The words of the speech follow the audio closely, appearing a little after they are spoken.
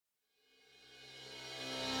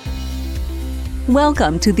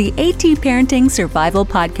Welcome to the AT Parenting Survival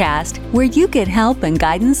Podcast, where you get help and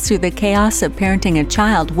guidance through the chaos of parenting a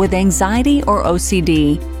child with anxiety or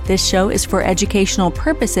OCD. This show is for educational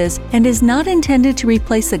purposes and is not intended to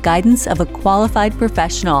replace the guidance of a qualified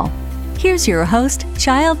professional. Here's your host,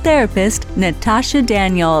 child therapist, Natasha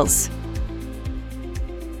Daniels.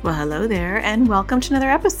 Well, hello there, and welcome to another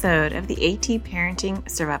episode of the AT Parenting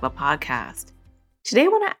Survival Podcast. Today I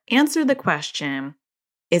want to answer the question,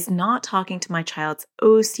 is not talking to my child's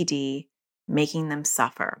OCD making them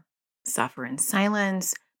suffer? Suffer in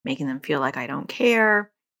silence, making them feel like I don't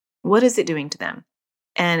care? What is it doing to them?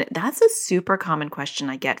 And that's a super common question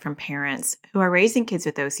I get from parents who are raising kids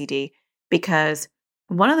with OCD, because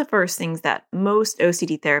one of the first things that most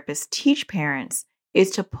OCD therapists teach parents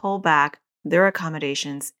is to pull back their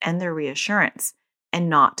accommodations and their reassurance and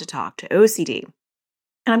not to talk to OCD.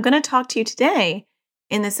 And I'm going to talk to you today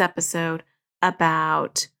in this episode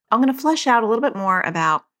about, I'm going to flesh out a little bit more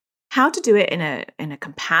about how to do it in a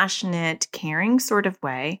compassionate, caring sort of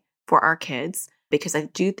way for our kids, because I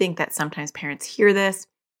do think that sometimes parents hear this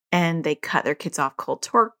and they cut their kids off cold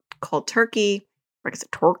turkey, or is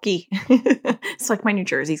it turkey? It's like my New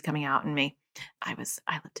Jersey's coming out in me. I lived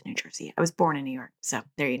in New Jersey. I was born in New York. So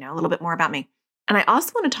there you know, a little bit more about me. And I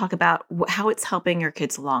also want to talk about how it's helping your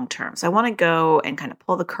kids long term. So I want to go and kind of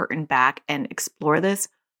pull the curtain back and explore this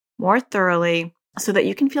more thoroughly so that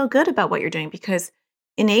you can feel good about what you're doing, because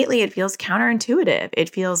innately it feels counterintuitive.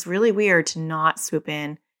 It feels really weird to not swoop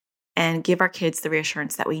in and give our kids the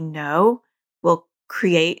reassurance that we know will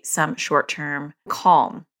create some short-term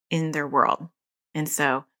calm in their world. And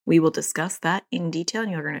so we will discuss that in detail,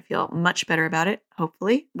 and you're going to feel much better about it,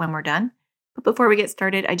 hopefully, when we're done. But before we get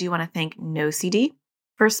started, I do want to thank NoCD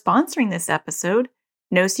for sponsoring this episode.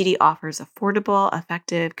 NoCD offers affordable,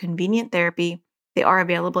 effective, convenient therapy. They are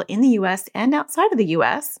available in the US and outside of the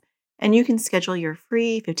US, and you can schedule your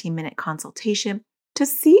free 15-minute consultation to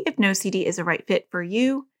see if NoCD is a right fit for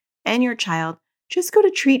you and your child. Just go to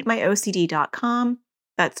treatmyocd.com.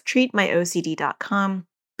 That's treatmyocd.com.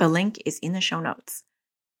 The link is in the show notes.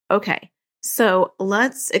 Okay, so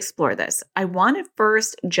let's explore this. I want to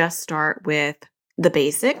first just start with the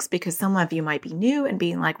basics, because some of you might be new and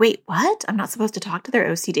being like, wait, what? I'm not supposed to talk to their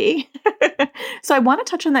OCD? So I want to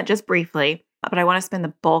touch on that just briefly, but I want to spend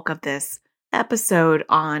the bulk of this episode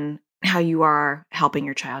on how you are helping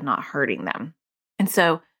your child, not hurting them. And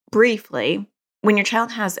so briefly, when your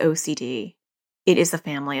child has OCD, it is a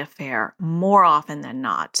family affair more often than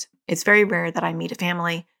not. It's very rare that I meet a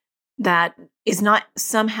family that is not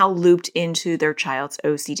somehow looped into their child's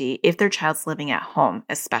OCD, if their child's living at home,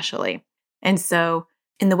 especially. And so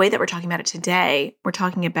in the way that we're talking about it today, we're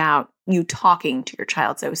talking about you talking to your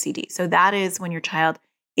child's OCD. So that is when your child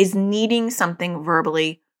is needing something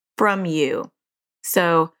verbally from you.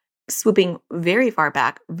 So swooping very far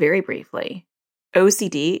back, very briefly,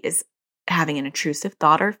 OCD is having an intrusive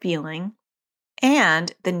thought or feeling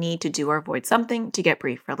and the need to do or avoid something to get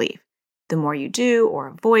brief relief. The more you do or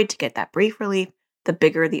avoid to get that brief relief, the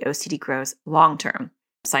bigger the OCD grows long term.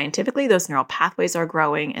 Scientifically, those neural pathways are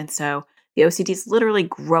growing, and so the OCD is literally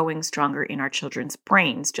growing stronger in our children's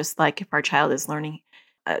brains. Just like if our child is learning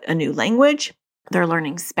a new language, they're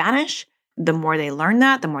learning Spanish. The more they learn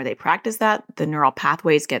that, the more they practice that, the neural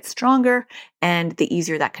pathways get stronger, and the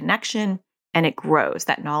easier that connection, and it grows,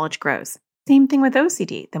 that knowledge grows. Same thing with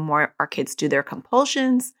OCD. The more our kids do their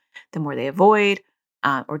compulsions, the more they avoid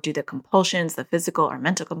or do the compulsions, the physical or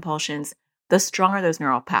mental compulsions, the stronger those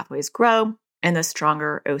neural pathways grow and the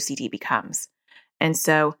stronger OCD becomes. And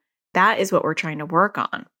so that is what we're trying to work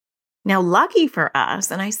on. Now, lucky for us,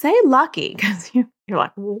 and I say lucky because you're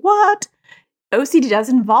like, what? OCD does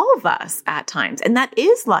involve us at times. And that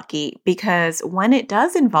is lucky, because when it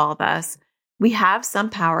does involve us, we have some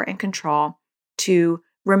power and control to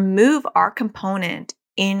remove our component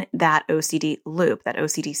in that OCD loop, that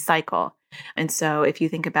OCD cycle. And so if you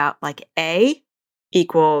think about like A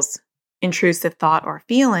equals intrusive thought or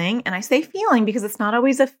feeling, and I say feeling because it's not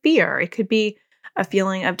always a fear. It could be a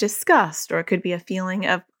feeling of disgust, or it could be a feeling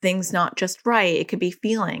of things not just right. It could be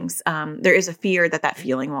feelings. There is a fear that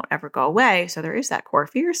feeling won't ever go away. So there is that core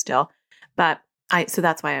fear still. So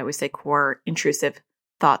that's why I always say core intrusive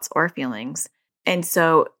thoughts or feelings. And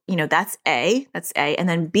so, that's A. And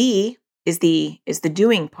then B is the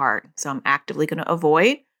doing part. So I'm actively going to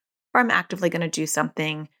avoid, or I'm actively going to do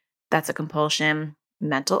something that's a compulsion,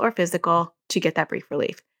 mental or physical, to get that brief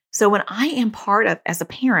relief. So when I am part of, as a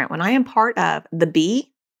parent, when I am part of the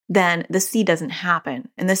B, then the C doesn't happen.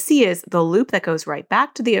 And the C is the loop that goes right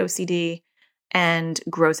back to the OCD and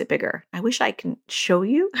grows it bigger. I wish I can show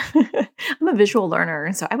you. I'm a visual learner,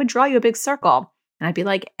 and so I would draw you a big circle. And I'd be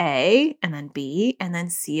like A and then B and then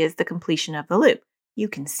C is the completion of the loop. You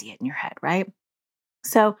can see it in your head, right?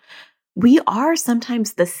 So we are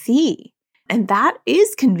sometimes the C. And that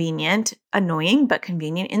is convenient, annoying, but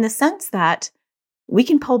convenient in the sense that we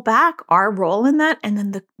can pull back our role in that and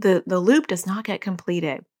then the loop does not get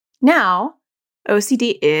completed. Now,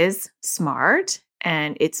 OCD is smart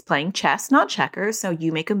and it's playing chess, not checkers. So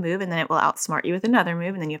you make a move and then it will outsmart you with another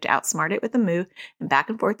move and then you have to outsmart it with a move and back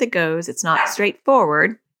and forth it goes. It's not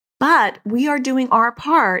straightforward, but we are doing our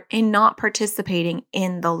part in not participating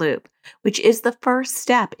in the loop, which is the first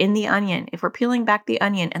step in the onion. If we're peeling back the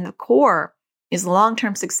onion and the core is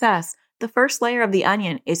long-term success, the first layer of the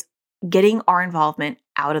onion is getting our involvement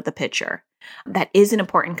out of the picture. That is an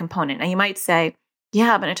important component. Now you might say,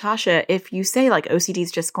 yeah, but Natasha, if you say like OCD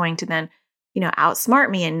is just going to then, outsmart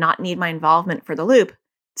me and not need my involvement for the loop,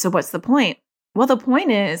 so what's the point? Well, the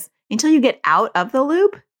point is until you get out of the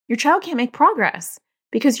loop, your child can't make progress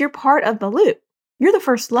because you're part of the loop. You're the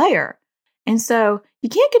first layer. And so you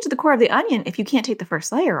can't get to the core of the onion if you can't take the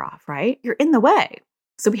first layer off, right? You're in the way.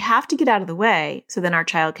 So we have to get out of the way so then our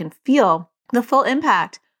child can feel the full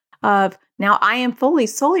impact of now I am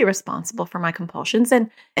solely responsible for my compulsions.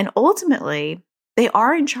 And ultimately, they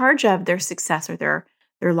are in charge of their success or their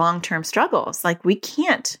long-term struggles. Like we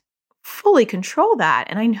can't fully control that.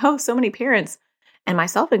 And I know so many parents, and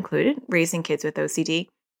myself included, raising kids with OCD,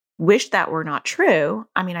 wish that were not true.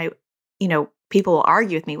 I mean, people will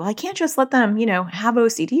argue with me, well, I can't just let them, have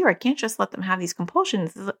OCD or I can't just let them have these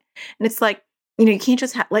compulsions. And it's like, you can't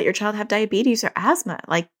just let your child have diabetes or asthma.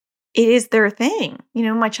 Like it is their thing.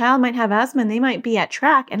 My child might have asthma and they might be at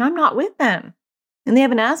track and I'm not with them. And they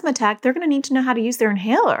have an asthma attack. They're going to need to know how to use their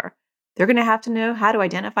inhaler. They're going to have to know how to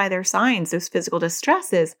identify their signs, those physical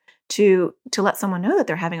distresses to let someone know that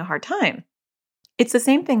they're having a hard time. It's the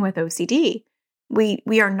same thing with OCD.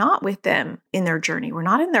 We are not with them in their journey. We're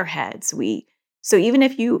not in their heads. So even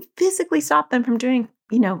if you physically stop them from doing,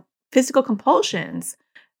 physical compulsions,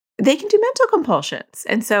 they can do mental compulsions.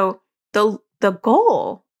 And so the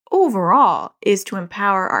goal overall is to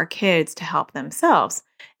empower our kids to help themselves.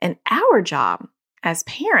 And our job as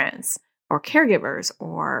parents or caregivers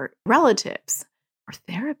or relatives or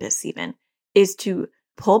therapists even is to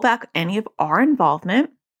pull back any of our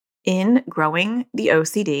involvement in growing the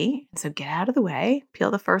OCD. So get out of the way,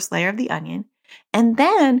 peel the first layer of the onion, and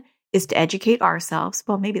then is to educate ourselves.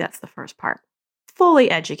 Well, maybe that's the first part.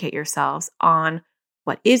 Fully educate yourselves on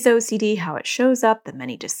what is OCD, how it shows up, the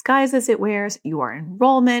many disguises it wears, your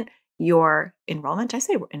enrollment, your role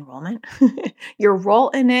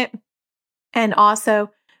in it, and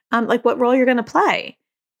also like what role you're going to play.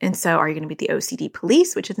 And so are you going to be the OCD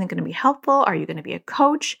police, which isn't going to be helpful? Are you going to be a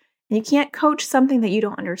coach? And you can't coach something that you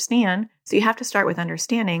don't understand. So you have to start with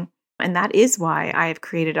understanding. And that is why I have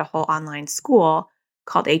created a whole online school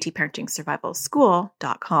called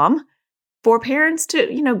ATParentingSurvivalSchool.com for parents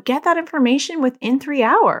to, get that information within 3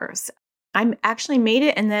 hours. I actually made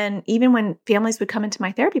it. And then even when families would come into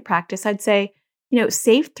my therapy practice, I'd say,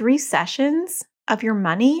 save 3 sessions of your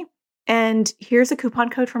money. And here's a coupon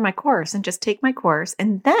code for my course and just take my course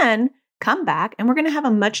and then come back. And we're going to have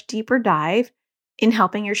a much deeper dive in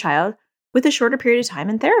helping your child with a shorter period of time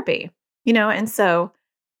in therapy, and so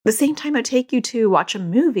the same time it would take you to watch a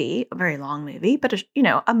movie, a very long movie, but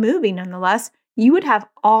a movie nonetheless, you would have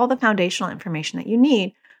all the foundational information that you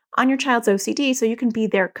need on your child's OCD so you can be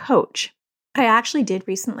their coach. I actually did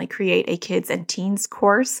recently create a kids and teens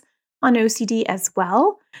course on OCD as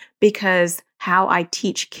well, because how I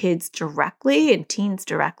teach kids directly and teens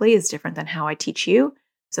directly is different than how I teach you.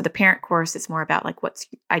 So the parent course is more about like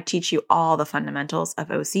I teach you all the fundamentals of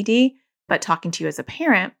OCD, but talking to you as a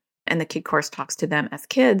parent, and the kid course talks to them as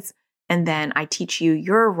kids. And then I teach you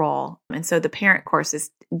your role. And so the parent course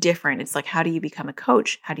is different. It's like, how do you become a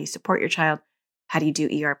coach? How do you support your child? How do you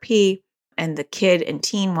do ERP? And the kid and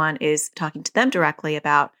teen one is talking to them directly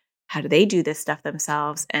about how do they do this stuff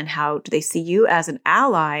themselves? And how do they see you as an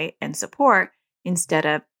ally and support instead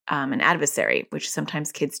of an adversary, which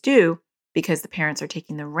sometimes kids do, because the parents are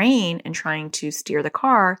taking the rein and trying to steer the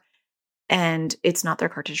car, and it's not their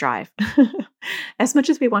car to drive. As much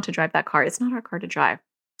as we want to drive that car, it's not our car to drive.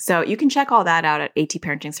 So you can check all that out at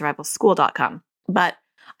ATParentingSurvivalSchool.com. But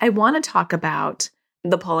I want to talk about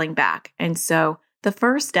the pulling back. And so the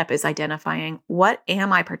first step is identifying, what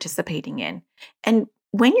am I participating in? And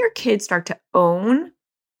when your kids start to own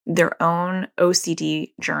their own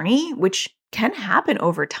OCD journey, which can happen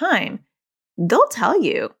over time, they'll tell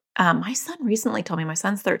you. My son recently told me, my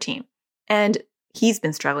son's 13, and he's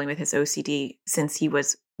been struggling with his OCD since he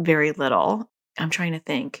was very little. I'm trying to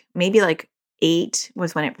think. Maybe like 8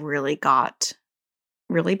 was when it really got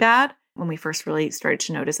really bad. when we first really started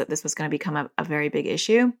to notice that this was going to become a very big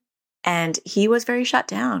issue. And he was very shut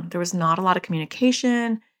down. There was not a lot of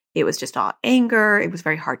communication. It was just all anger. It was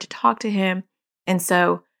very hard to talk to him. And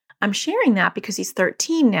so I'm sharing that because he's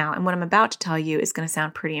 13 now. And what I'm about to tell you is going to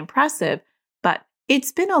sound pretty impressive, but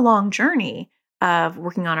it's been a long journey of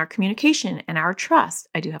working on our communication and our trust.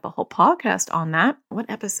 I do have a whole podcast on that. What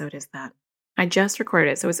episode is that? I just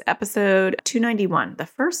recorded it. So it's episode 291, The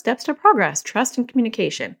First Steps to Progress, Trust and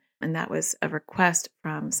Communication. And that was a request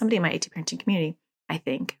from somebody in my AT parenting community, I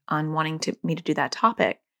think, on wanting me to do that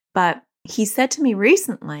topic. But he said to me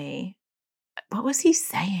recently, what was he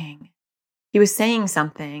saying? He was saying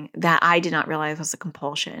something that I did not realize was a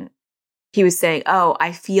compulsion. He was saying, oh,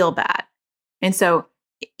 I feel bad. And so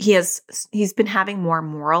he's been having more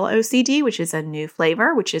moral OCD, which is a new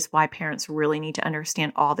flavor, which is why parents really need to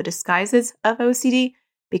understand all the disguises of OCD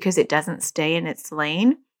because it doesn't stay in its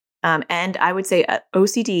lane. And I would say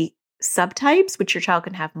OCD subtypes, which your child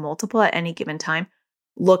can have multiple at any given time,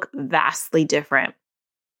 look vastly different.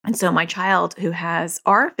 And so my child who has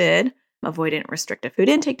ARFID, avoidant restrictive food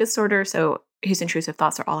intake disorder, so his intrusive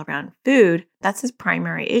thoughts are all around food, that's his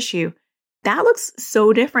primary issue. That looks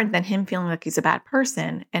so different than him feeling like he's a bad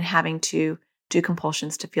person and having to do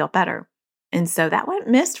compulsions to feel better. And so that went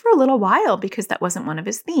missed for a little while because that wasn't one of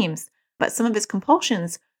his themes. But some of his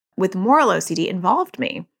compulsions with moral OCD involved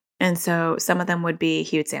me. And so some of them would be,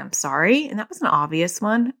 he would say, I'm sorry. And that was an obvious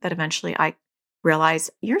one that eventually I realized,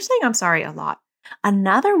 you're saying I'm sorry a lot.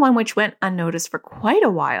 Another one which went unnoticed for quite a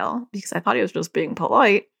while because I thought he was just being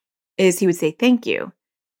polite is he would say, thank you.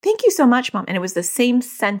 Thank you so much, Mom. And it was the same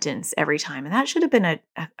sentence every time. And that should have been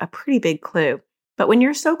a pretty big clue. But when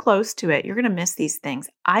you're so close to it, you're going to miss these things.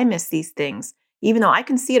 I miss these things. Even though I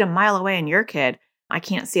can see it a mile away in your kid, I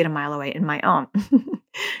can't see it a mile away in my own.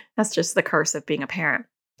 That's just the curse of being a parent.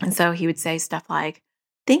 And so he would say stuff like,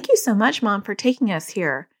 thank you so much, Mom, for taking us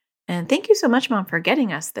here. And thank you so much, Mom, for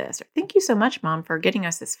getting us this. Or thank you so much, Mom, for getting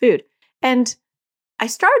us this food. And I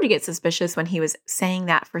started to get suspicious when he was saying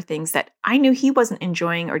that for things that I knew he wasn't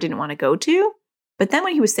enjoying or didn't want to go to. But then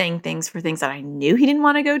when he was saying things for things that I knew he didn't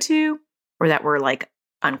want to go to or that were like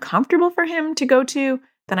uncomfortable for him to go to,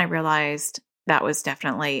 then I realized that was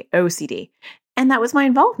definitely OCD. And that was my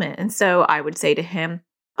involvement. And so I would say to him,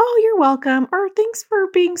 oh, you're welcome, or thanks for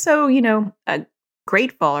being so,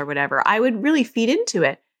 grateful or whatever. I would really feed into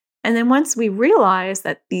it. And then once we realized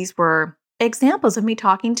that these were examples of me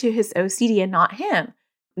talking to his OCD and not him,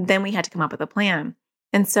 then we had to come up with a plan.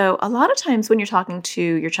 And so a lot of times when you're talking to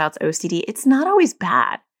your child's OCD, it's not always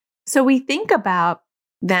bad. So we think about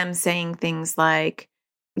them saying things like,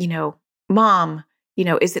 Mom,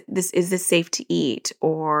 is this safe to eat?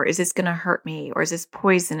 Or is this going to hurt me? Or is this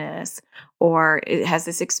poisonous? Or has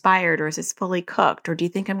this expired? Or is this fully cooked? Or do you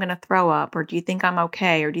think I'm going to throw up? Or do you think I'm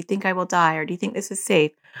okay? Or do you think I will die? Or do you think this is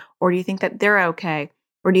safe? Or do you think that they're okay?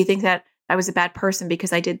 Or do you think that I was a bad person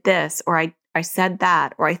because I did this, or I said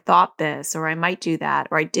that, or I thought this, or I might do that,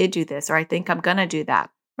 or I did do this, or I think I'm going to do that,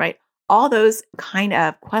 right? All those kind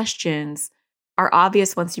of questions are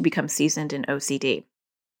obvious once you become seasoned in OCD.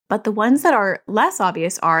 But the ones that are less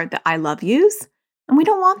obvious are the I love yous, and we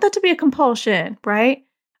don't want that to be a compulsion, right?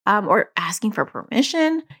 Or asking for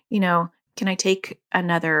permission, can I take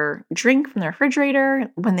another drink from the refrigerator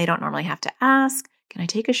when they don't normally have to ask? Can I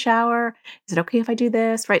take a shower? Is it okay if I do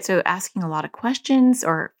this? Right? So asking a lot of questions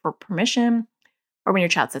or for permission, or when your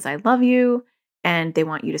child says, I love you, and they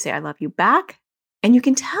want you to say, I love you back. And you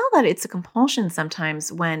can tell that it's a compulsion sometimes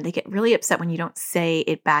when they get really upset when you don't say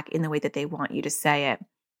it back in the way that they want you to say it.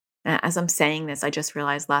 As I'm saying this, I just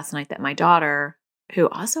realized last night that my daughter, who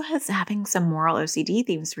also has having some moral OCD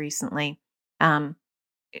themes recently, I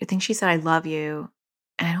think she said, I love you.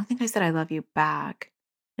 And I don't think I said, I love you back.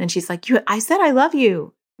 And she's like, I said, I love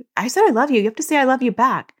you. I said, I love you. You have to say, I love you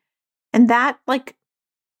back. And that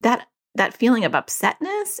feeling of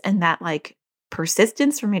upsetness and that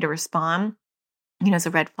persistence for me to respond, is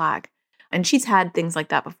a red flag. And she's had things like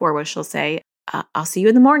that before where she'll say, I'll see you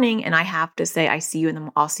in the morning. And I have to say, I'll see you in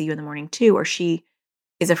the morning too. Or she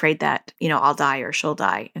is afraid that, I'll die or she'll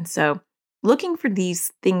die. And so looking for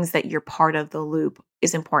these things that you're part of the loop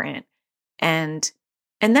is important.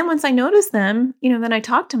 And then once I notice them, then I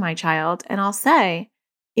talk to my child and I'll say,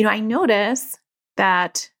 I notice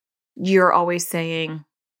that you're always saying,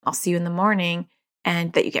 I'll see you in the morning,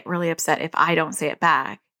 and that you get really upset if I don't say it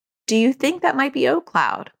back. Do you think that might be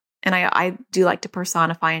OCloud? And I do like to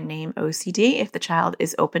personify and name OCD if the child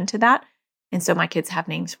is open to that. And so my kids have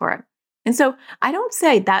names for it. And so I don't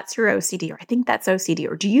say that's your OCD, or I think that's OCD,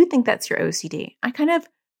 or do you think that's your OCD? I kind of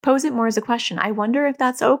pose it more as a question. I wonder if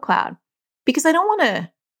that's OCloud. Because I don't want to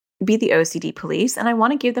be the OCD police, and I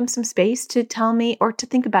want to give them some space to tell me or to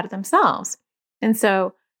think about it themselves. And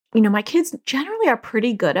so, my kids generally are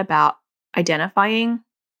pretty good about identifying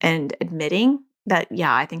and admitting that,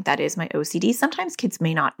 yeah, I think that is my OCD. Sometimes kids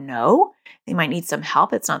may not know. They might need some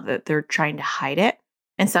help. It's not that they're trying to hide it.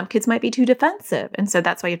 And some kids might be too defensive. And so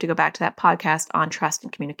that's why you have to go back to that podcast on trust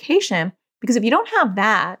and communication, because if you don't have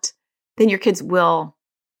that, then your kids will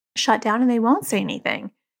shut down and they won't say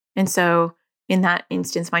anything. And so in that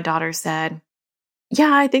instance, my daughter said,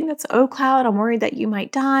 yeah, I think that's O Cloud. I'm worried that you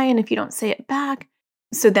might die. And if you don't say it back.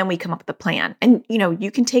 So then we come up with a plan. And,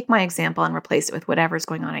 you can take my example and replace it with whatever's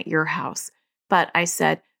going on at your house. But I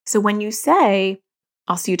said, so when you say,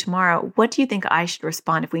 I'll see you tomorrow, what do you think I should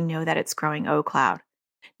respond if we know that it's growing O Cloud?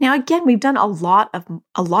 Now, again, we've done a lot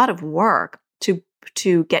of work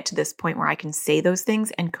to get to this point where I can say those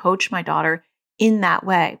things and coach my daughter in that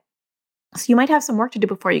way. So you might have some work to do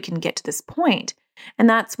before you can get to this point. And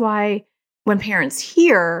that's why when parents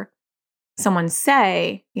hear someone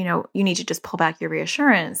say, you need to just pull back your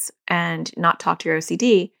reassurance and not talk to your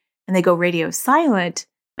OCD, and they go radio silent,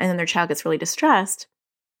 and then their child gets really distressed.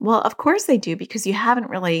 Well, of course they do, because you haven't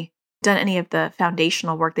really done any of the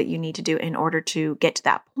foundational work that you need to do in order to get to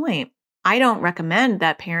that point. I don't recommend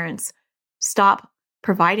that parents stop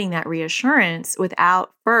providing that reassurance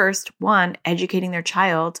without first, one, educating their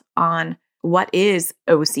child on what is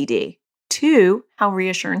OCD. Two, how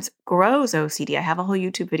reassurance grows OCD. I have a whole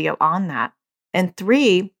YouTube video on that. And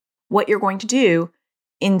three, what you're going to do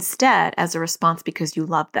instead as a response because you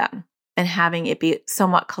love them, and having it be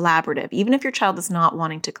somewhat collaborative. Even if your child is not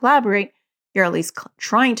wanting to collaborate, you're at least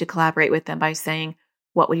trying to collaborate with them by saying,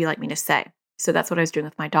 what would you like me to say? So that's what I was doing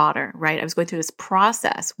with my daughter, right? I was going through this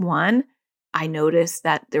process. One, I noticed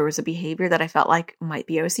that there was a behavior that I felt like might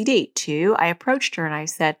be OCD. Two, I approached her and I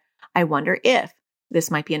said, I wonder if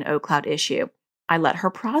this might be an O Cloud issue. I let her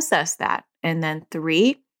process that. And then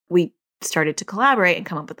three, we started to collaborate and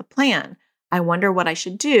come up with a plan. I wonder what I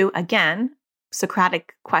should do. Again,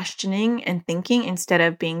 Socratic questioning and thinking instead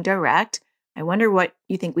of being direct. I wonder what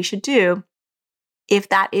you think we should do if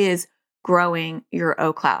that is growing your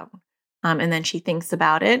O Cloud. And then she thinks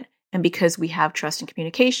about it. And because we have trust and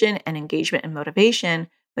communication and engagement and motivation,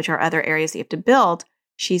 which are other areas that you have to build,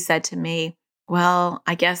 she said to me, well,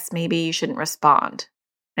 I guess maybe you shouldn't respond.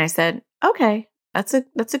 And I said, okay, that's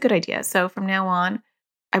a good idea. So from now on,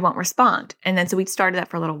 I won't respond. And then so we started that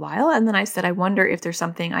for a little while. And then I said, I wonder if there's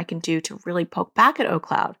something I can do to really poke back at O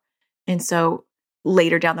Cloud. And so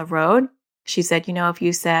later down the road, she said, if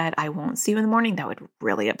you said, I won't see you in the morning, that would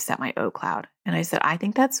really upset my O Cloud. And I said, I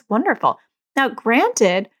think that's wonderful. Now,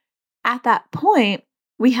 granted, at that point,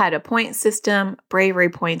 we had a point system, bravery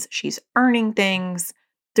points. She's earning things.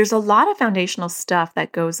 There's a lot of foundational stuff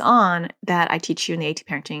that goes on that I teach you in the AT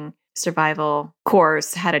Parenting Survival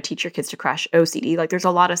course, how to teach your kids to crush OCD. Like there's a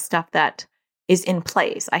lot of stuff that is in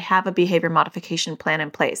place. I have a behavior modification plan in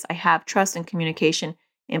place. I have trust and communication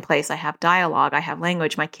in place. I have dialogue. I have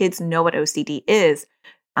language. My kids know what OCD is.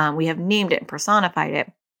 We have named it and personified it.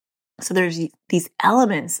 So there's these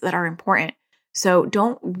elements that are important. So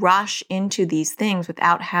don't rush into these things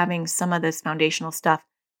without having some of this foundational stuff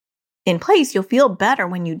in place. You'll feel better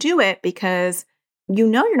when you do it because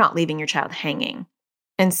you're not leaving your child hanging.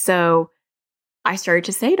 And so I started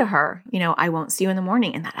to say to her, I won't see you in the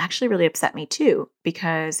morning. And that actually really upset me too,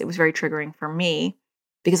 because it was very triggering for me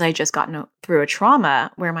because I had just gotten through a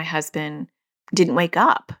trauma where my husband didn't wake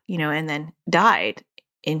up, and then died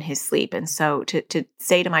in his sleep. And so to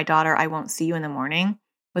say to my daughter, I won't see you in the morning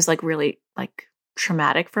was really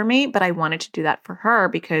traumatic for me. But I wanted to do that for her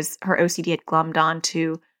because her OCD had glommed on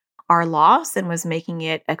to our loss and was making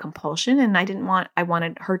it a compulsion. And I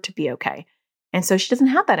wanted her to be okay. And so she doesn't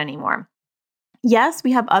have that anymore. Yes,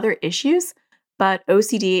 we have other issues, but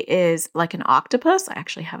OCD is like an octopus. I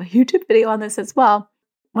actually have a YouTube video on this as well.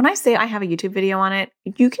 When I say I have a YouTube video on it,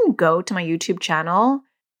 you can go to my YouTube channel.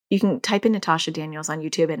 You can type in Natasha Daniels on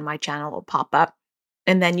YouTube and my channel will pop up.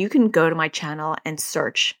 And then you can go to my channel and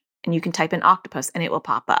search and you can type in octopus and it will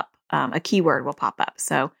pop up. A keyword will pop up.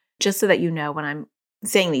 So just so that you know when I'm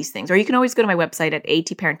saying these things, or you can always go to my website at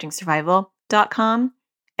atparentingsurvival.com.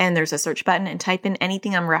 And there's a search button and type in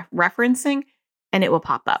anything I'm referencing and it will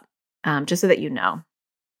pop up, just so that you know.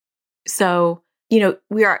 So,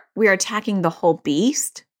 we are attacking the whole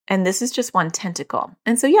beast and this is just one tentacle.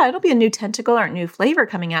 And so, yeah, it'll be a new tentacle or a new flavor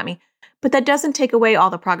coming at me, but that doesn't take away all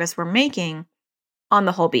the progress we're making on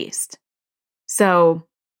the whole beast. So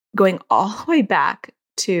going all the way back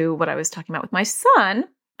to what I was talking about with my son,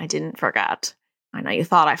 I didn't forget. I know you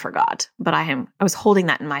thought I forgot, but I was holding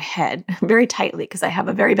that in my head very tightly because I have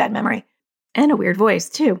a very bad memory and a weird voice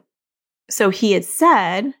too. So he had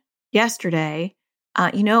said, yesterday,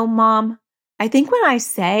 Mom, I think when I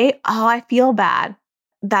say, oh, I feel bad,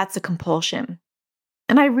 that's a compulsion.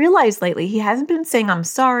 And I realized lately he hasn't been saying I'm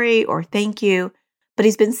sorry or thank you, but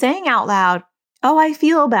he's been saying out loud, oh, I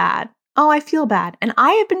feel bad. Oh, I feel bad. And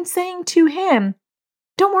I have been saying to him,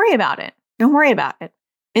 don't worry about it. Don't worry about it.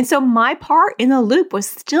 And so my part in the loop was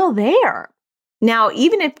still there. Now,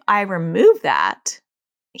 even if I remove that,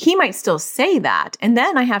 he might still say that. And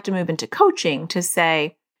then I have to move into coaching to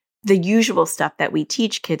say the usual stuff that we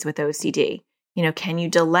teach kids with OCD. Can you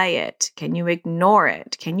delay it? Can you ignore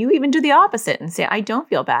it? Can you even do the opposite and say, I don't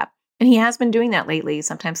feel bad? And he has been doing that lately.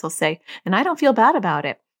 Sometimes he'll say, and I don't feel bad about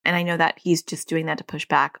it. And I know that he's just doing that to push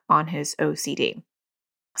back on his OCD.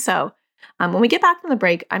 So when we get back from the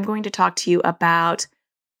break, I'm going to talk to you about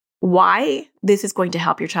why this is going to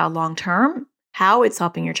help your child long-term, how it's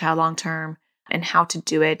helping your child long-term, and how to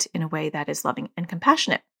do it in a way that is loving and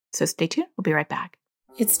compassionate. So stay tuned. We'll be right back.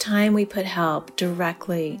 It's time we put help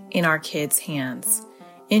directly in our kids' hands.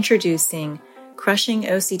 Introducing Crushing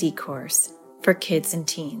OCD course for kids and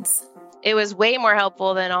teens. It was way more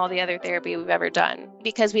helpful than all the other therapy we've ever done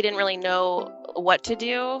because we didn't really know what to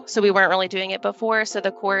do. So we weren't really doing it before. So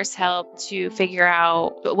the course helped to figure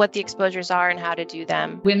out what the exposures are and how to do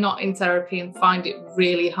them. We're not in therapy and find it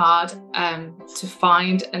really hard to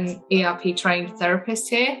find an ERP trained therapist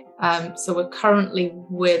here. So we're currently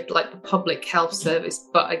with the public health service,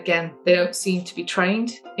 but again, they don't seem to be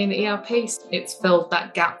trained in ERP. It's filled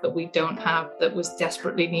that gap that we don't have that was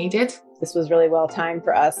needed. This was really well timed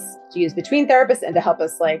for us to use between therapists and to help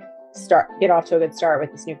us get off to a good start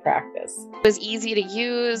with this new practice. It was easy to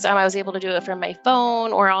use. I was able to do it from my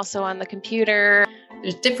phone or also on the computer.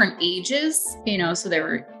 There's different ages, so there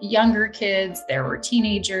were younger kids, there were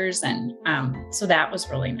teenagers, and so that was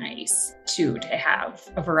really nice too, to have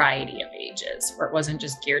a variety of ages where it wasn't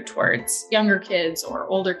just geared towards younger kids or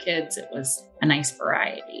older kids. It was a nice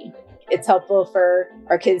variety. It's helpful for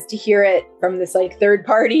our kids to hear it from this third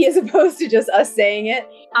party as opposed to just us saying it.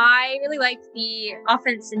 I really like the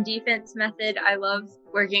offense and defense method. I love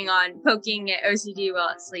working on poking at OCD while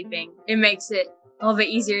it's sleeping. It makes it a little bit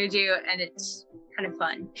easier to do, and it's kind of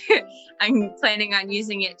fun. I'm planning on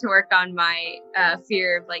using it to work on my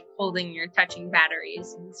fear of holding or touching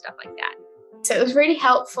batteries and stuff like that. So it was really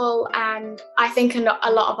helpful, and I think a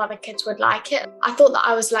lot of other kids would like it. I thought that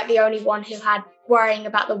I was the only one who had worrying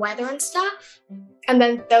about the weather and stuff. And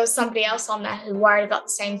then there was somebody else on there who worried about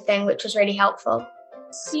the same thing, which was really helpful.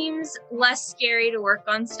 Seems less scary to work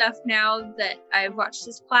on stuff now that I've watched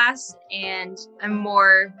this class, and I'm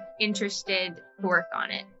more interested to work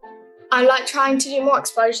on it. I'm trying to do more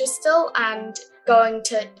exposures still, and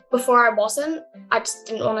before I wasn't, I just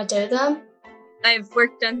didn't want to do them. I've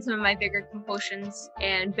worked on some of my bigger compulsions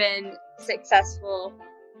and been successful.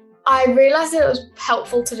 I realized that it was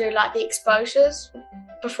helpful to do the exposures.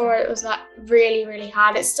 Before it was really, really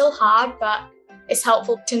hard. It's still hard, but it's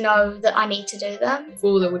helpful to know that I need to do them.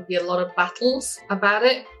 Before there would be a lot of battles about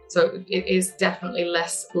it. So it is definitely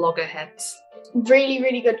less loggerheads. Really,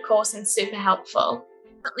 really good course and super helpful.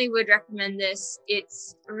 Definitely would recommend this.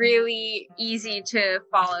 It's really easy to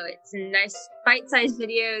follow. It's nice bite-sized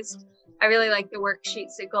videos. I really like the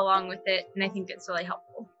worksheets that go along with it, and I think it's really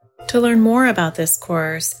helpful. To learn more about this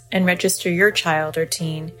course and register your child or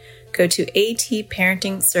teen, go to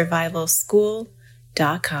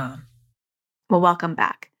atparentingsurvivalschool.com. Well, welcome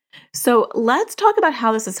back. So let's talk about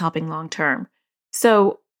how this is helping long-term.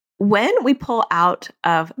 So when we pull out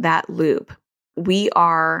of that loop, we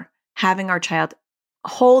are having our child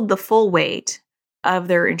hold the full weight of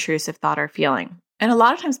their intrusive thought or feeling. And a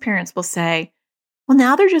lot of times parents will say, well,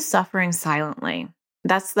 now they're just suffering silently.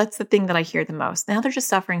 That's the thing that I hear the most. Now they're just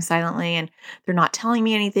suffering silently and they're not telling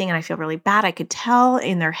me anything and I feel really bad. I could tell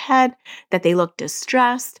in their head that they look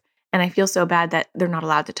distressed and I feel so bad that they're not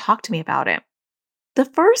allowed to talk to me about it. The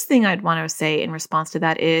first thing I'd want to say in response to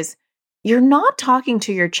that is you're not talking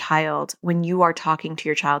to your child when you are talking to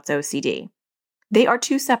your child's OCD. They are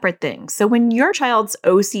two separate things. So when your child's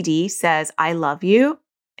OCD says, I love you,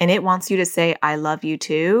 and it wants you to say, I love you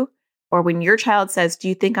too, or when your child says, do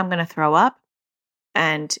you think I'm going to throw up?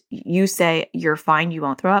 And you say, you're fine, you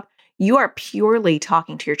won't throw up. You are purely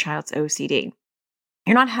talking to your child's OCD.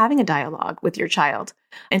 You're not having a dialogue with your child.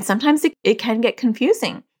 And sometimes it can get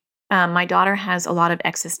confusing. My daughter has a lot of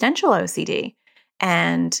existential OCD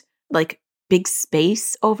and big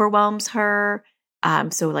space overwhelms her.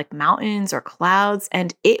 So mountains or clouds,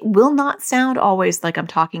 and it will not sound always like I'm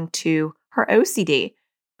talking to her OCD.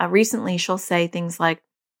 Recently, she'll say things like,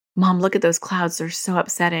 Mom, look at those clouds. They're so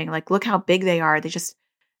upsetting. Look how big they are. They just,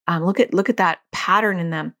 look at that pattern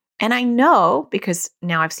in them. And I know, because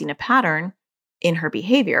now I've seen a pattern in her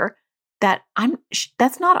behavior, that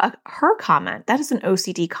that's not her comment. That is an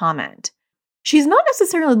OCD comment. She's not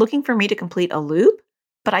necessarily looking for me to complete a loop,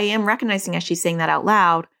 but I am recognizing as she's saying that out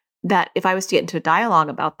loud that if I was to get into a dialogue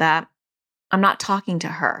about that, I'm not talking to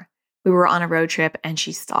her. We were on a road trip and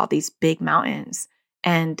she saw these big mountains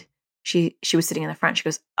and she was sitting in the front. She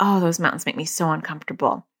goes, "Oh, those mountains make me so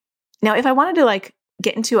uncomfortable." Now, if I wanted to like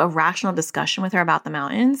get into a rational discussion with her about the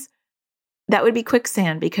mountains, that would be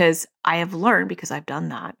quicksand because I have learned, because I've done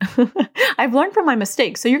that. I've learned from my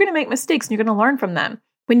mistakes. So you're going to make mistakes and you're going to learn from them.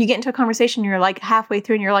 When you get into a conversation, you're like halfway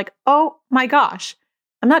through and you're like, "Oh my gosh,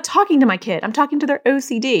 I'm not talking to my kid. I'm talking to their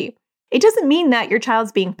OCD." It doesn't mean that your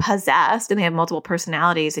child's being possessed and they have multiple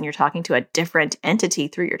personalities and you're talking to a different entity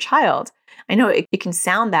through your child. I know it can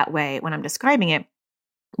sound that way when I'm describing it.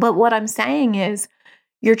 But what I'm saying is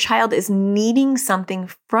your child is needing something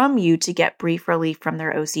from you to get brief relief from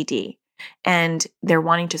their OCD. And they're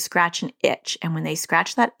wanting to scratch an itch. And when they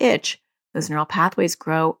scratch that itch, those neural pathways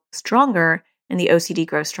grow stronger and the OCD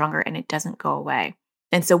grows stronger and it doesn't go away.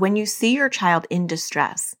 And so when you see your child in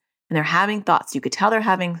distress and they're having thoughts, you could tell they're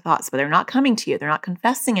having thoughts, but they're not coming to you. They're not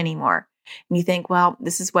confessing anymore. And you think, well,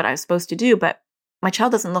 this is what I was supposed to do, but my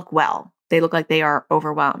child doesn't look well. They look like they are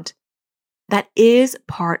overwhelmed. That is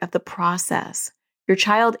part of the process. Your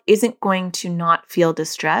child isn't going to not feel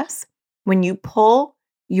distress when you pull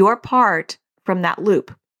your part from that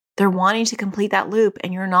loop. They're wanting to complete that loop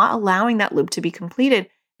and you're not allowing that loop to be completed.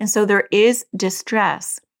 And so there is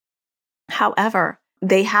distress. However,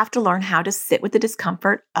 they have to learn how to sit with the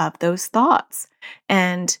discomfort of those thoughts.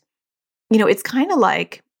 And, it's kind of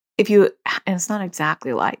like and it's not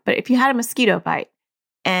exactly like, but if you had a mosquito bite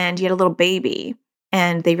and you had a little baby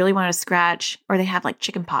and they really want to scratch, or they have like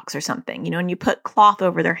chicken pox or something, and you put cloth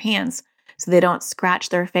over their hands so they don't scratch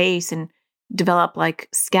their face and develop like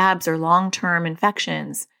scabs or long-term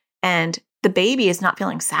infections. And the baby is not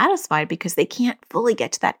feeling satisfied because they can't fully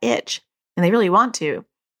get to that itch and they really want to.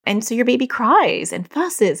 And so your baby cries and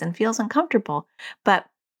fusses and feels uncomfortable, but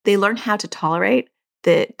they learn how to tolerate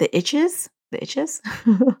the itches.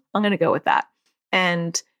 I'm going to go with that.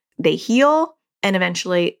 And they heal and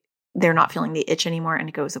eventually they're not feeling the itch anymore and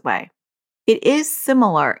it goes away. It is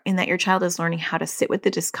similar in that your child is learning how to sit with the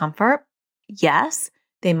discomfort. Yes,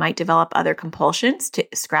 they might develop other compulsions to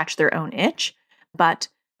scratch their own itch, but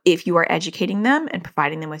if you are educating them and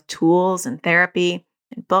providing them with tools and therapy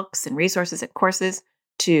and books and resources and courses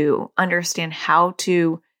to understand how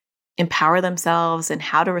to empower themselves and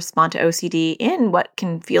how to respond to OCD in what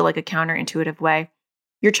can feel like a counterintuitive way,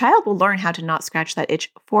 your child will learn how to not scratch that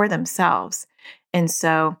itch for themselves. And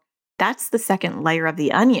so that's the second layer of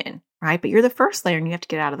the onion, right? But you're the first layer and you have to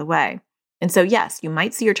get out of the way. And so yes, you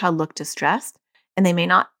might see your child look distressed and they may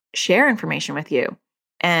not share information with you.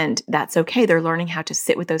 And that's okay. They're learning how to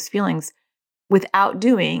sit with those feelings without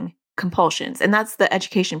doing compulsions. And that's the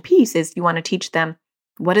education piece, is you want to teach them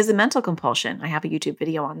what is a mental compulsion. I have a YouTube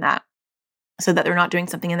video on that, so that they're not doing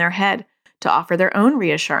something in their head to offer their own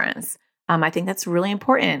reassurance. I think that's really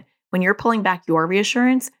important. When you're pulling back your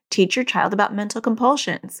reassurance, teach your child about mental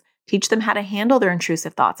compulsions. Teach them how to handle their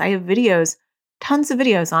intrusive thoughts. I have videos, tons of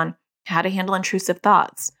videos on how to handle intrusive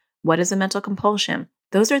thoughts. What is a mental compulsion?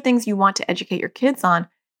 Those are things you want to educate your kids on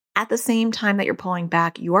at the same time that you're pulling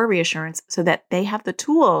back your reassurance so that they have the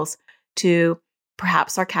tools to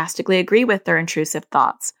perhaps sarcastically agree with their intrusive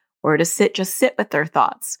thoughts, or to just sit with their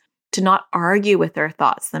thoughts, to not argue with their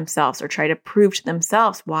thoughts themselves or try to prove to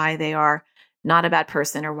themselves why they are not a bad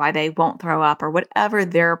person or why they won't throw up or whatever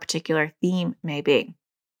their particular theme may be.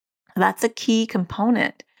 That's a key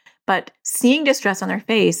component. But seeing distress on their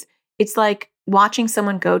face, it's like watching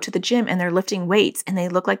someone go to the gym and they're lifting weights and they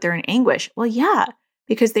look like they're in anguish. Well, yeah,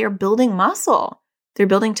 because they are building muscle. They're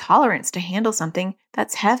building tolerance to handle something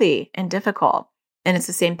that's heavy and difficult. And it's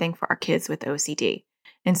the same thing for our kids with OCD.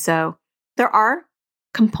 And so there are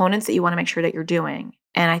components that you want to make sure that you're doing.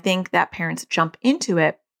 And I think that parents jump into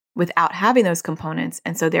it without having those components.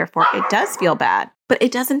 And so therefore it does feel bad, but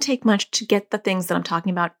it doesn't take much to get the things that I'm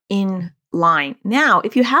talking about in line. Now,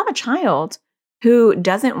 if you have a child who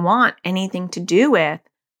doesn't want anything to do with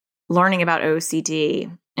learning about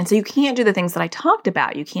OCD, and so you can't do the things that I talked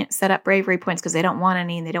about, you can't set up bravery points because they don't want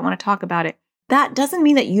any and they don't want to talk about it. That doesn't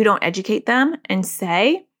mean that you don't educate them and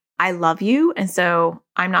say, I love you, and so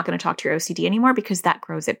I'm not going to talk to your OCD anymore, because that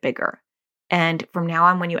grows it bigger. And from now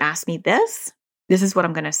on, when you ask me this is what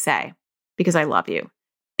I'm going to say because I love you.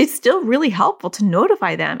 It's still really helpful to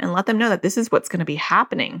notify them and let them know that this is what's going to be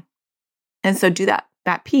happening. And so do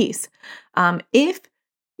that piece. If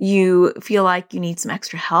you feel like you need some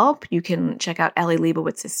extra help, you can check out Ellie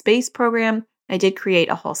Leibowitz's SPACE program. I did create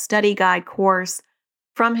a whole study guide course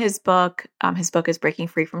from his book. His book is Breaking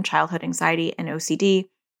Free from Childhood Anxiety and OCD.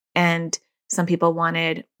 And some people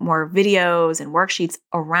wanted more videos and worksheets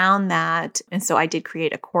around that. And so I did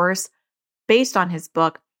create a course based on his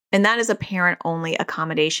book. And that is a parent-only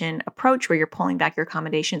accommodation approach where you're pulling back your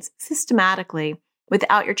accommodations systematically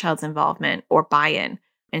without your child's involvement or buy-in.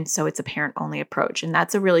 And so it's a parent-only approach. And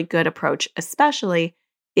that's a really good approach, especially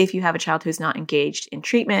if you have a child who's not engaged in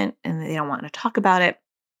treatment and they don't want to talk about it.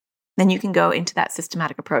 Then you can go into that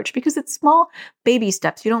systematic approach because it's small baby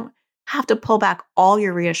steps. You don't have to pull back all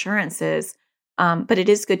your reassurances, but it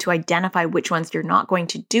is good to identify which ones you're not going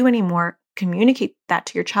to do anymore, communicate that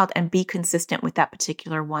to your child, and be consistent with that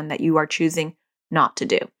particular one that you are choosing not to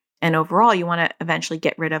do. And overall, you want to eventually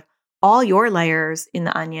get rid of all your layers in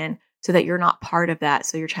the onion so that you're not part of that,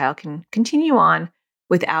 so your child can continue on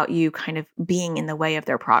without you kind of being in the way of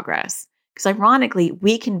their progress. Because ironically,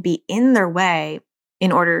 we can be in their way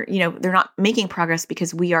in order, they're not making progress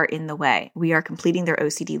because we are in the way. We are completing their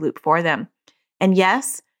OCD loop for them. And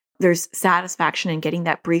yes, there's satisfaction in getting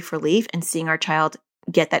that brief relief and seeing our child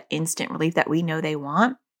get that instant relief that we know they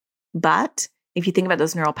want. But if you think about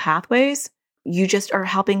those neural pathways, you just are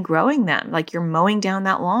helping growing them. Like you're mowing down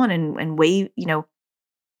that lawn and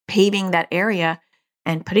paving that area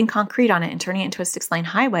and putting concrete on it and turning it into a 6-lane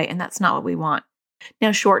highway. And that's not what we want.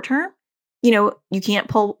 Now, short term, you can't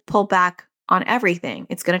pull back on everything.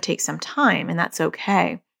 It's going to take some time, and that's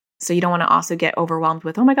okay. So you don't want to also get overwhelmed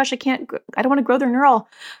with, oh my gosh, I don't want to grow their neural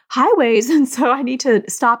highways. And so I need to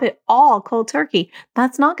stop it all cold turkey.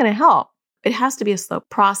 That's not going to help. It has to be a slow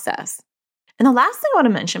process. And the last thing I want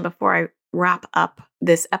to mention before I wrap up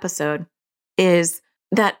this episode is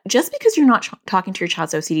that just because you're not talking to your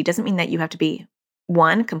child's OCD doesn't mean that you have to be,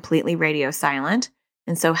 one, completely radio silent.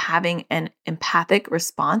 And so having an empathic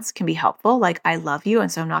response can be helpful, like, I love you,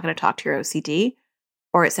 and so I'm not going to talk to your OCD.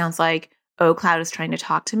 Or it sounds like, O Cloud is trying to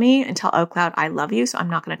talk to me, and tell O Cloud, I love you, so I'm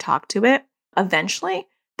not going to talk to it. Eventually,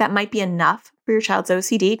 that might be enough for your child's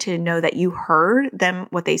OCD to know that you heard them,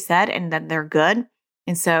 what they said, and that they're good.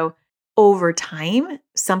 And so over time,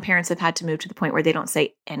 some parents have had to move to the point where they don't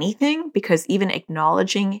say anything, because even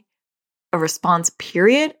acknowledging a response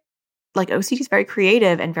period, like OCD is very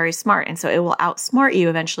creative and very smart. And so it will outsmart you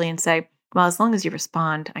eventually and say, well, as long as you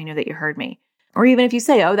respond, I know that you heard me. Or even if you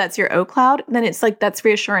say, oh, that's your O Cloud, then it's like, that's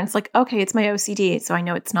reassurance. Like, okay, it's my OCD, so I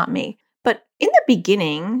know it's not me. But in the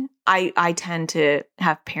beginning, I tend to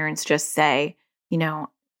have parents just say,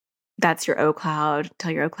 that's your O Cloud,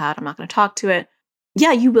 tell your O Cloud, I'm not going to talk to it.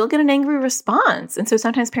 Yeah, you will get an angry response. And so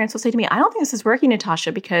sometimes parents will say to me, I don't think this is working,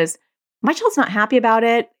 Natasha, because my child's not happy about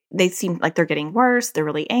it. They seem like they're getting worse. They're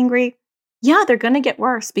really angry. Yeah, they're going to get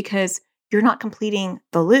worse because you're not completing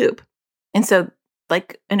the loop. And so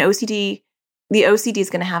like the OCD is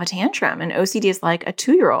going to have a tantrum. And OCD is like a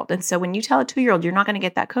 2-year-old. And so when you tell a 2-year-old, you're not going to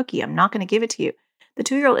get that cookie, I'm not going to give it to you, the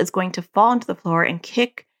 2-year-old is going to fall into the floor and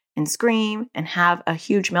kick and scream and have a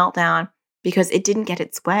huge meltdown because it didn't get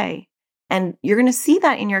its way. And you're going to see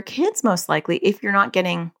that in your kids most likely if you're not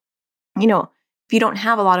getting, if you don't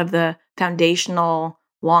have a lot of the foundational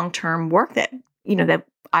long-term work that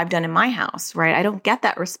I've done in my house, right? I don't get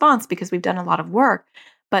that response because we've done a lot of work.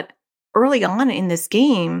 But early on in this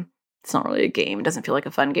game, it's not really a game. It doesn't feel like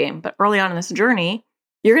a fun game. But early on in this journey,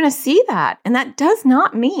 you're going to see that. And that does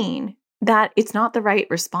not mean that it's not the right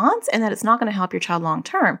response and that it's not going to help your child long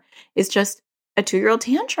term. It's just a 2-year-old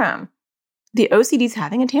tantrum. The OCD is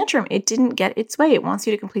having a tantrum. It didn't get its way. It wants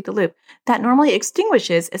you to complete the loop. That normally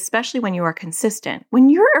extinguishes, especially when you are consistent. When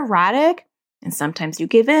you're erratic, and sometimes you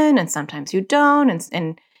give in and sometimes you don't,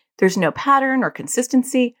 and there's no pattern or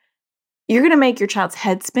consistency, you're going to make your child's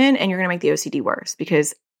head spin and you're going to make the OCD worse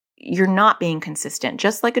because you're not being consistent.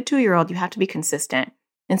 Just like a 2-year-old, you have to be consistent.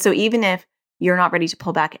 And so even if you're not ready to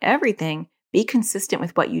pull back everything, be consistent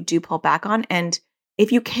with what you do pull back on. And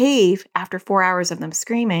if you cave after 4 hours of them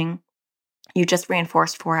screaming, you just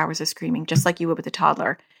reinforced 4 hours of screaming, just like you would with a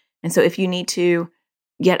toddler. And so if you need to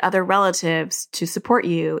get other relatives to support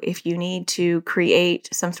you, if you need to create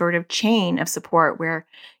some sort of chain of support where,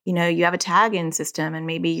 you have a tag-in system and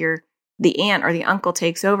maybe the aunt or the uncle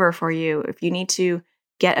takes over for you, if you need to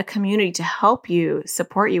get a community to help you,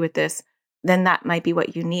 support you with this, then that might be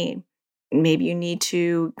what you need. Maybe you need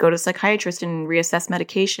to go to a psychiatrist and reassess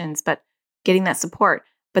medications, but getting that support.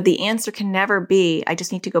 But the answer can never be, I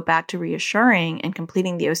just need to go back to reassuring and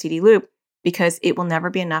completing the OCD loop, because it will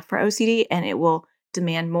never be enough for OCD and it will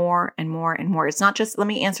demand more and more and more. It's not just, let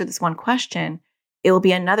me answer this one question. It will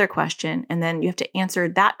be another question. And then you have to answer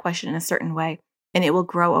that question in a certain way, and it will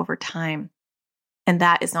grow over time. And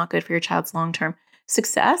that is not good for your child's long-term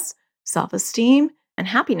success, self-esteem, and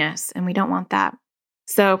happiness. And we don't want that.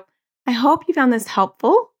 So I hope you found this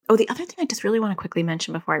helpful. Oh, the other thing I just really want to quickly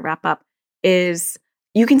mention before I wrap up is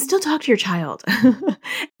you can still talk to your child.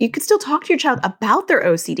 You can still talk to your child about their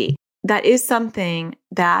OCD. That is something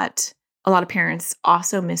that a lot of parents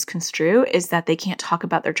also misconstrue, is that they can't talk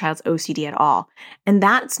about their child's OCD at all. And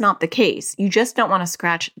that's not the case. You just don't want to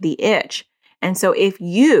scratch the itch. And so if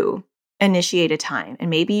you initiate a time and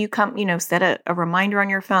maybe you come, set a reminder on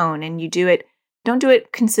your phone and you do it, don't do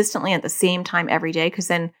it consistently at the same time every day, because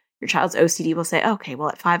then your child's OCD will say, okay, well,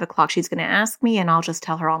 at 5 o'clock, she's going to ask me and I'll just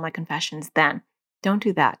tell her all my confessions then. Don't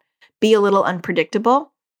do that. Be a little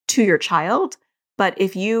unpredictable to your child. But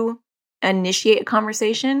if you initiate a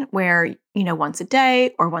conversation where, once a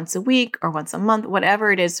day or once a week or once a month,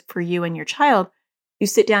 whatever it is for you and your child, you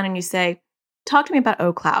sit down and you say, talk to me about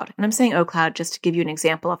OCloud. And I'm saying OCloud just to give you an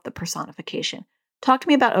example of the personification. Talk to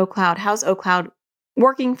me about OCloud. How's OCloud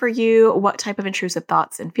working for you? What type of intrusive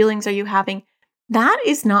thoughts and feelings are you having? That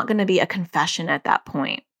is not going to be a confession at that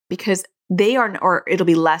point, because they are, or it'll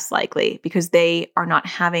be less likely because they are not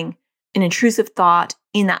having an intrusive thought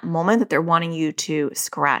in that moment that they're wanting you to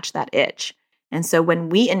scratch that itch. And so when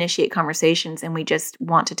we initiate conversations and we just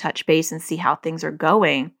want to touch base and see how things are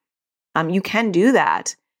going, you can do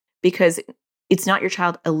that because it's not your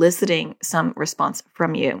child eliciting some response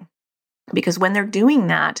from you. Because when they're doing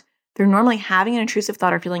that, they're normally having an intrusive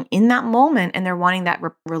thought or feeling in that moment, and they're wanting that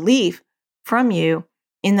relief from you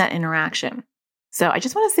in that interaction. So I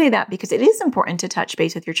just want to say that because it is important to touch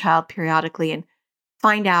base with your child periodically and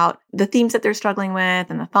find out the themes that they're struggling with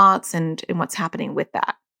and the thoughts and what's happening with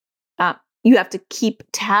that. You have to keep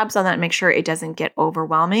tabs on that and make sure it doesn't get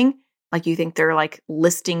overwhelming. Like you think they're like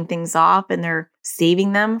listing things off and they're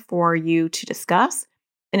saving them for you to discuss.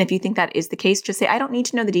 And if you think that is the case, just say, I don't need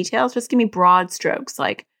to know the details. Just give me broad strokes,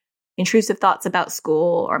 like intrusive thoughts about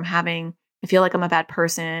school, or I feel like I'm a bad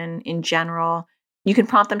person in general. You can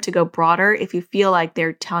prompt them to go broader if you feel like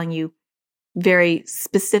they're telling you very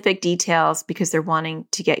specific details because they're wanting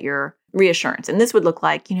to get your reassurance. And this would look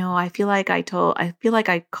like, I feel like I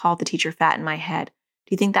called the teacher fat in my head.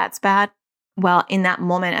 Do you think that's bad? Well, in that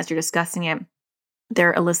moment, as you're discussing it,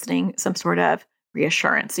 they're eliciting some sort of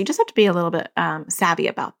reassurance. So you just have to be a little bit savvy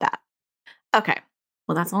about that. Okay.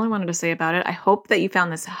 Well, that's all I wanted to say about it. I hope that you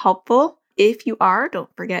found this helpful. If you are,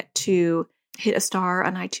 don't forget to hit a star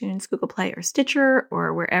on iTunes, Google Play, or Stitcher,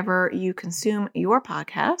 or wherever you consume your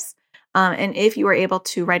podcasts. And if you are able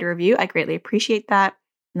to write a review, I greatly appreciate that.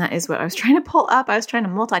 And that is what I was trying to pull up. I was trying to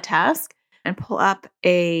multitask and pull up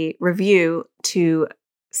a review to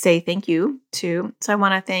say thank you to. So I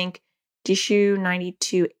want to thank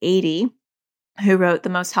Dishu9280, who wrote the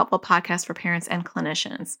most helpful podcast for parents and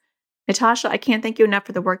clinicians. Natasha, I can't thank you enough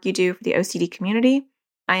for the work you do for the OCD community.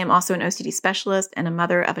 I am also an OCD specialist and a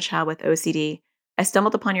mother of a child with OCD. I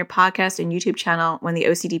stumbled upon your podcast and YouTube channel when the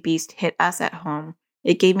OCD beast hit us at home.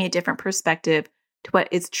 It gave me a different perspective to what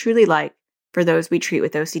it's truly like for those we treat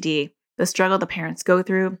with OCD, the struggle the parents go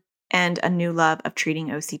through, and a new love of treating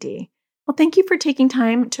OCD. Well, thank you for taking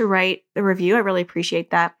time to write the review. I really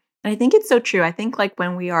appreciate that. And I think it's so true. I think like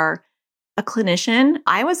when we are a clinician,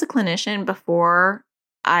 I was a clinician before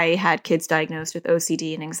I had kids diagnosed with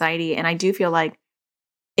OCD and anxiety. And I do feel like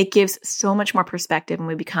it gives so much more perspective and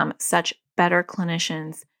we become such better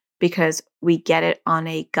clinicians because we get it on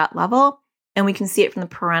a gut level and we can see it from the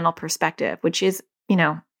parental perspective, which is,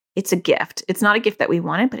 it's a gift. It's not a gift that we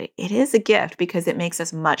wanted, but it is a gift because it makes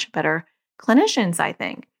us much better clinicians, I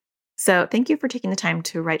think. So thank you for taking the time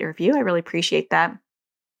to write a review. I really appreciate that.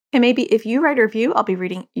 And maybe if you write a review, I'll be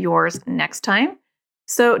reading yours next time.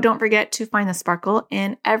 So don't forget to find the sparkle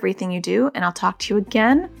in everything you do, and I'll talk to you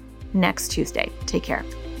again next Tuesday. Take care.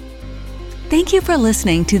 Thank you for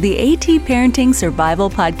listening to the AT Parenting Survival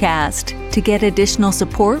Podcast. To get additional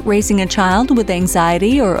support raising a child with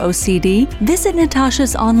anxiety or OCD, visit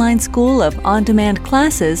Natasha's online school of on-demand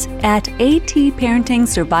classes at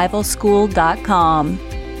atparentingsurvivalschool.com.